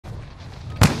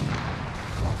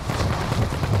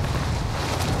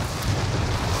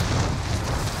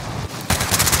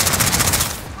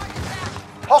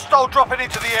Hostile dropping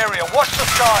into the area. Watch the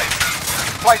skies.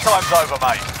 Playtime's over,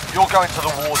 mate. You're going to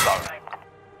the war zone.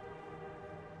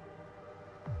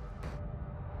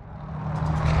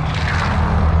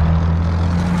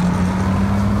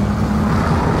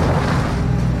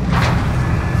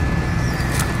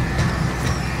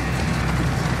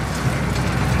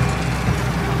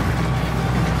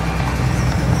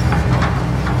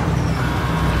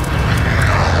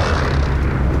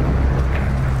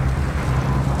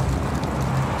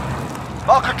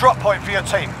 Mark a drop point for your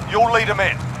team. You'll lead them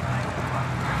in.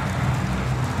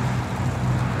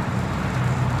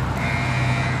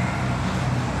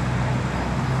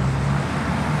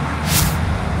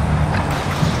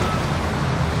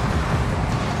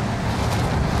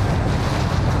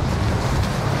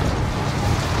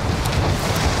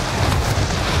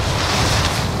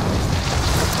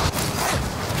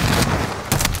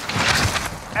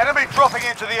 Enemy dropping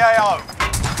into the AO.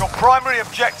 Your primary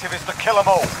objective is to kill them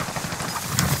all.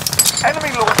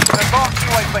 Enemy launched an advanced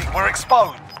UAV. We're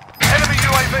exposed. Enemy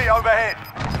UAV overhead.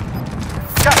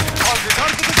 Captain closes.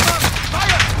 Onto the front.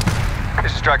 Fire!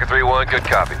 This is Striker 3-1. Good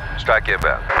copy. Strike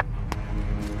inbound.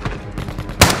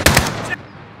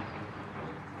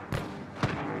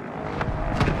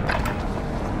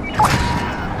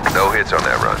 No hits on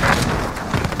that run.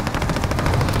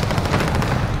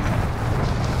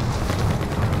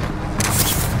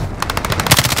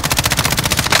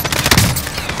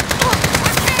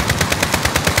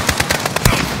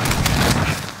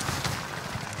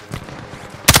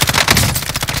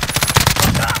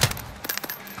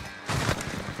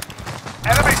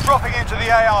 Dropping into the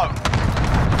AO.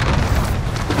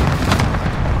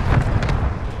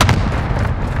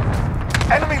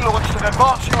 Enemy launched an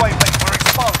advanced UAV. We're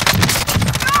exposed.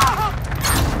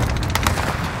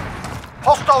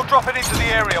 Hostile dropping into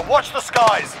the area. Watch the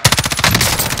skies.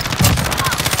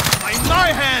 In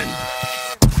my hand!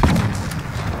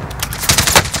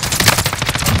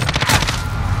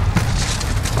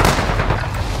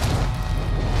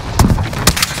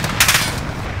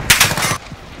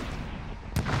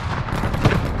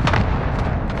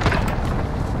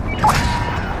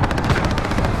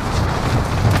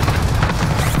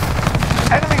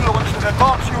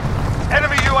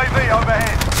 Enemy UAV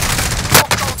overhead.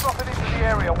 Hostile dropping into the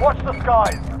area. Watch the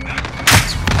skies.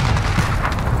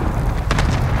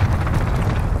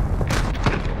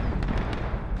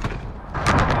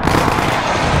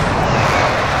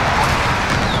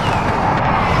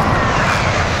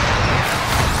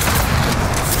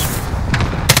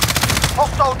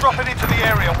 Hostile dropping into the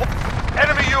area.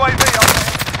 Enemy UAV overhead.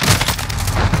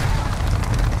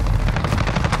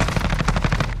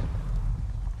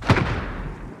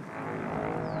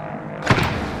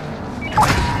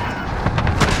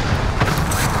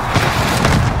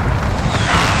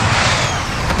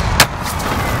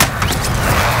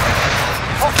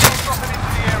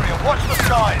 Watch the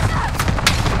skies!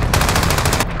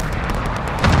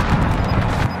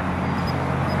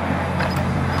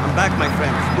 I'm back, my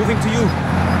friends. Moving to you.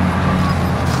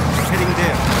 Heading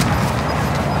there.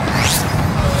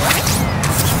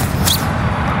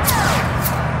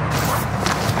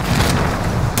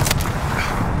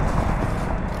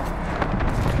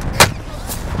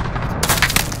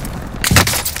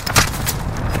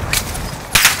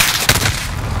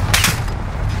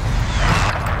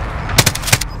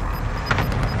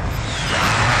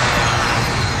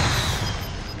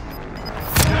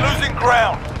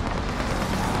 Ground.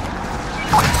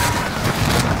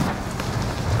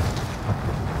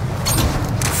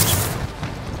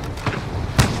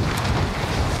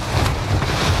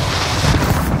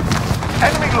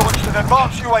 Enemy launched an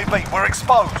advanced UAV. We're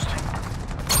exposed.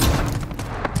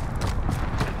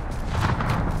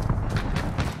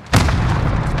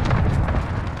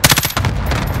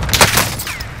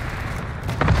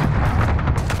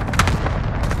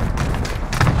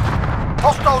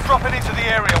 Hostile dropping into the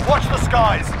area. Watch the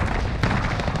skies.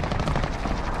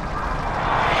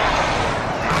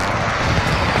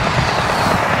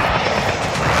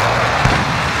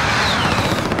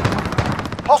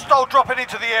 Hostile dropping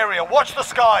into the area. Watch the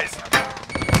skies.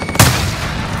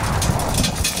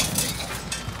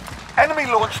 Enemy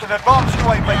launched an advanced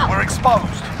UAV. We're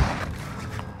exposed.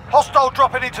 Hostile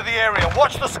dropping into the area.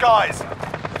 Watch the skies.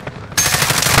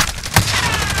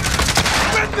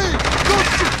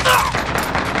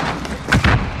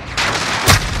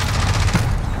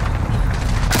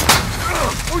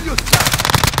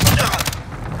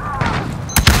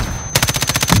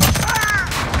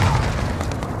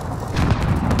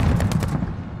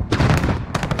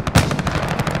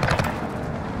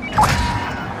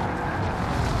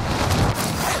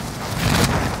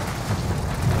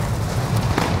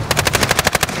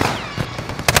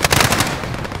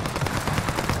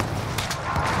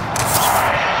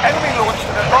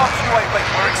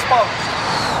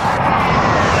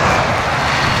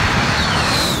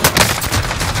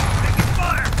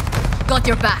 want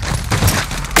your back.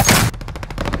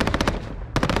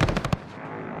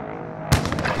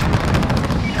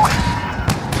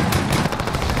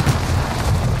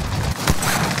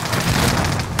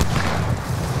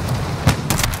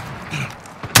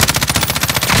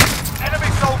 Enemy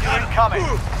soldier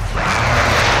incoming.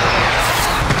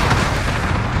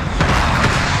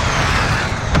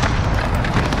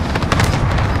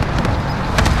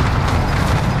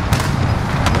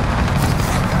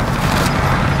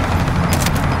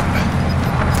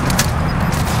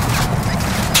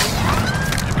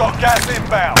 Got gas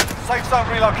inbound. Safe zone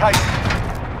relocated.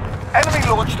 Enemy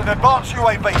launched an advanced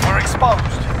UAV. We're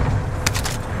exposed.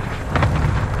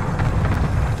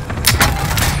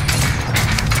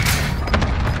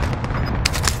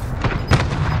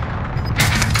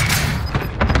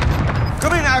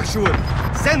 Come in, actual.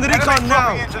 Send Enemy recon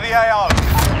now. dropping into the AO.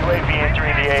 UAV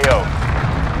entering the AO.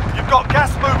 You've got gas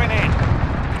moving in.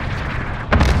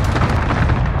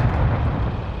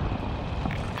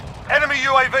 Enemy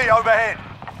UAV overhead.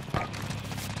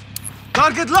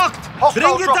 Target locked. Hostile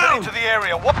Bring it dropping down. into the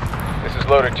area. What? This is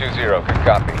Loader 2-0. Good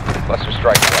copy. Cluster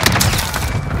strike one.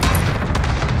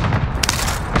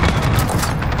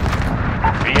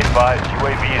 Be advised,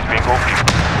 UAV is bingo fuel.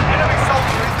 Enemy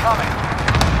soldier incoming.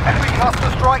 Enemy cluster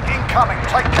strike incoming.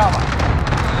 Take cover.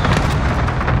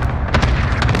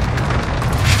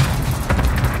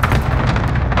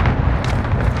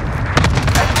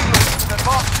 Enemy launched an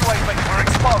advanced UAV. We're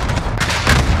exposed.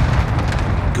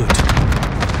 Good.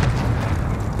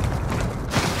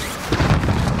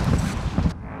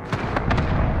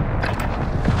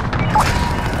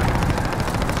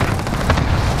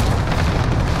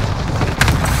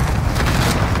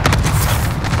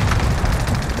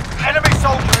 Enemy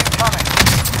soldier incoming.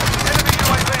 Enemy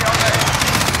UAV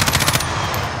overhead.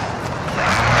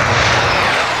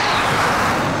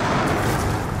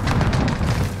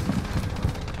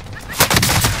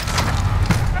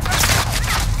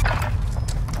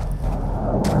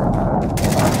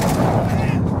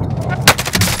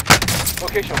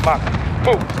 Location marked.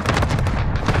 Move.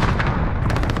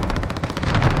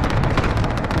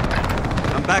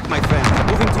 I'm back, my friend.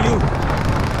 Moving to you.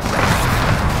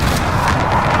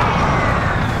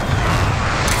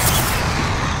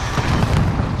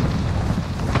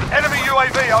 Enemy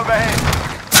UAV overhead.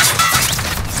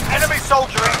 Enemy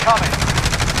soldier incoming.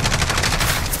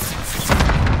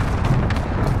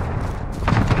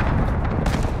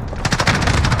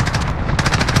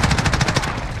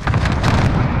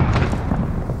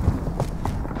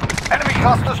 Enemy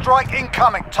cluster strike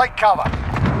incoming. Take cover.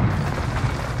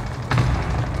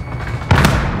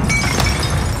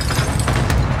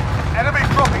 Enemy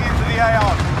dropping into the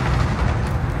AO.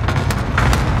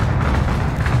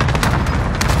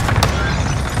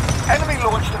 Enemy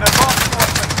launched an advanced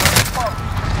weapon. We're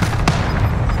exposed.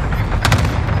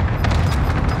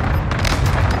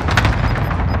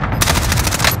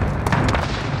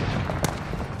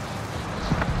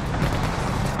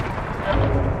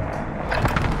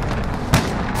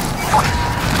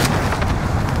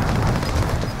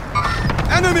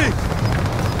 Enemy!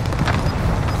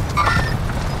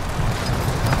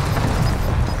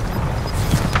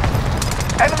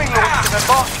 Enemy launched an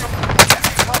advanced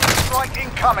enemy cluster strike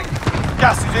incoming.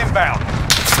 Gas is inbound.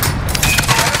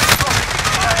 Enemy dropping into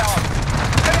the AO.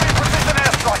 Enemy precision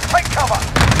airstrike. Take cover.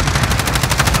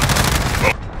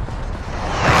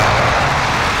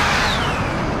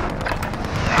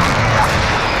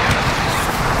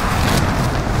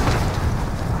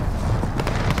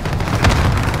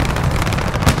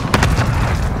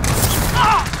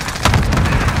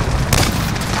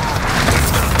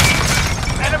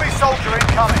 Enemy soldier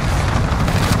incoming.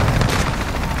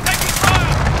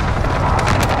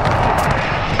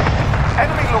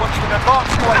 Enemy launched an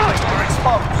advanced UAV. We're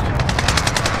exposed.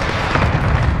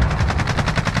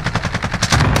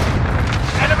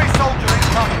 Enemy soldier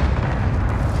incoming.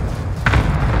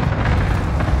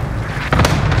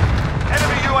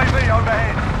 Enemy UAV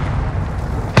overhead.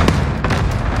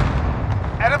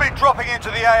 Enemy dropping into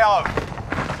the AO.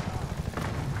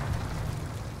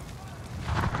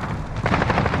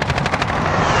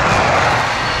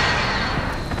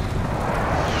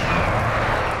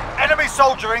 Enemy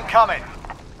soldier incoming.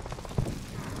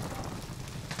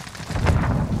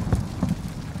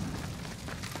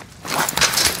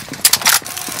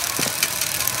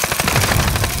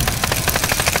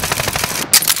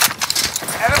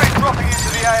 Enemy dropping into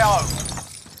the AO.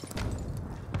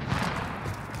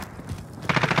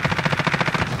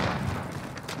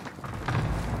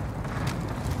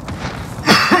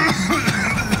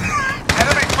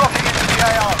 Enemy dropping into the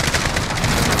AO.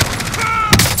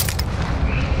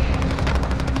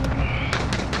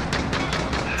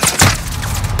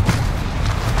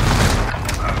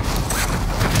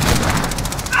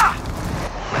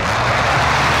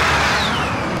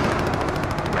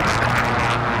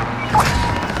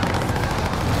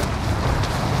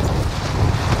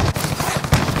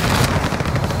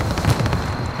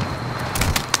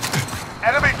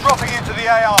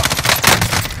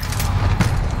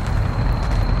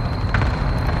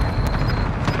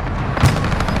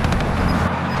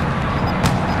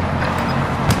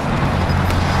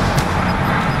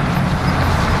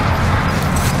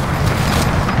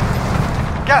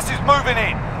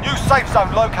 Safe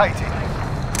zone located.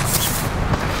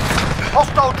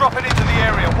 Hostile dropping into the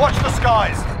area. Watch the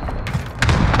skies.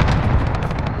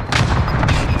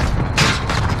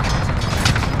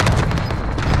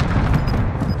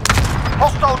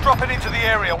 Hostile dropping into the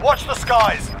area. Watch the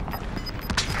skies.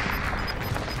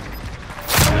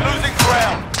 Losing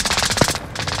ground.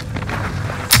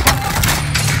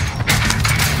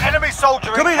 Enemy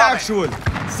soldier Come in, incoming. actual.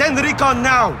 Send recon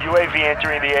now. UAV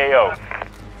entering the AO.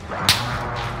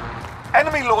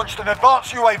 Enemy launched an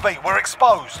advanced UAV. We're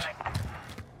exposed.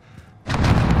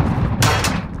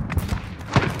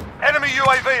 Enemy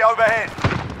UAV overhead.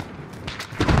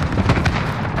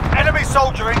 Enemy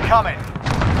soldier incoming.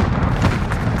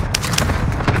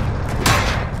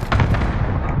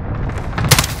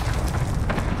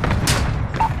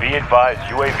 Be advised,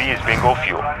 UAV is bingo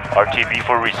fuel. RTB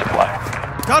for resupply.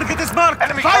 Target is marked.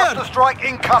 Enemy Fire! cluster strike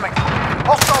incoming.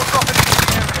 Hostile dropping into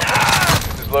the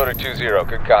area. This is loader 2-0.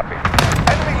 Good copy.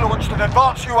 Enemy launched an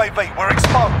advanced UAV. We're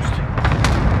exposed.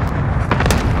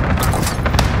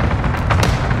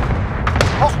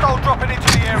 Hostile dropping into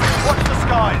the area. Watch the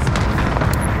skies.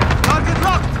 Target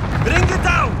locked. Bring it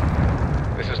down.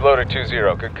 This is loader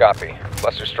 2-0. Good copy.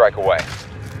 Cluster strike away.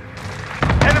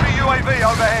 Enemy UAV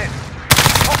overhead.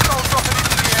 Hostile dropping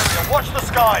into the area. Watch the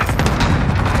skies.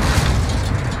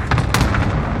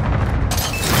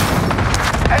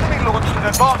 Enemy launched an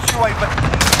advanced UAV.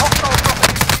 Hostile dropping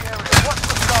into the area. Watch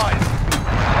the skies.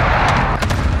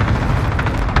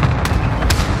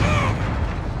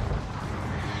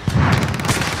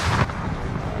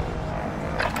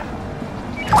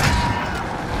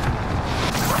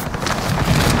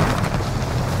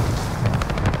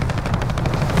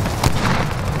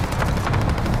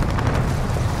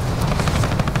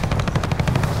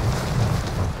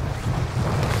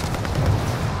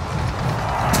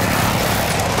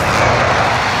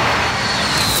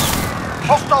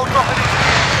 Hostile dropping into the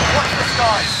area. Watch the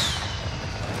skies.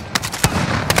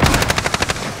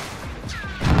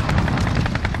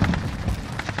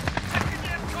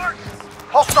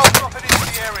 Hostile dropping into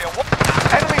the area.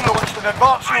 Enemy launched an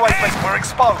advanced UAV. We're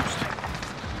exposed.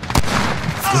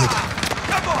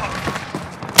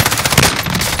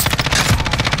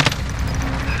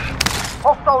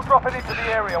 Hostile dropping into the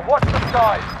area. Watch the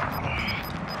skies.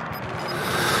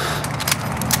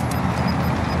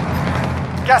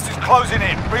 Gas is closing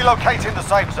in. Relocating the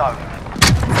safe zone.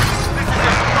 This is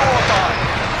just do or die.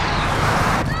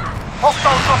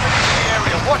 Hostile dropping into the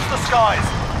area. Watch the skies.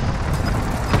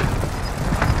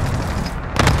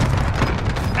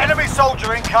 Enemy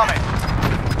soldier incoming.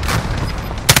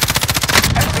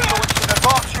 Enemy launched an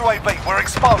advanced UAV. We're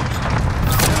exposed.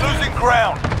 Losing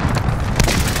ground.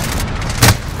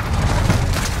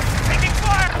 Taking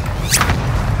fire!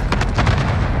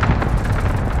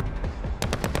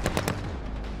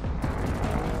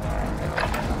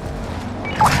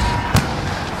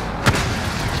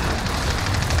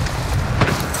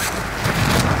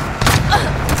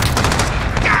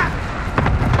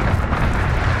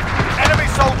 Enemy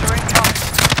soldier incoming.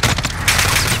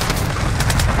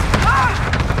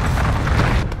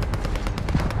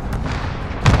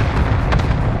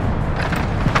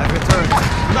 I've returned.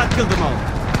 Do not kill them all.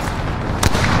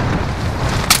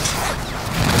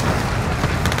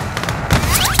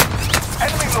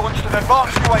 Enemy launched an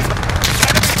advanced UAV.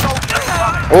 Enemy soldier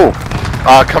incoming.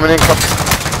 Oh, coming in.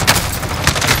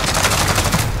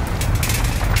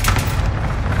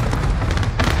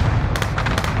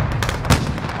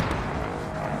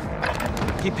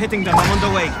 Keep hitting them. I'm on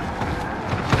the way.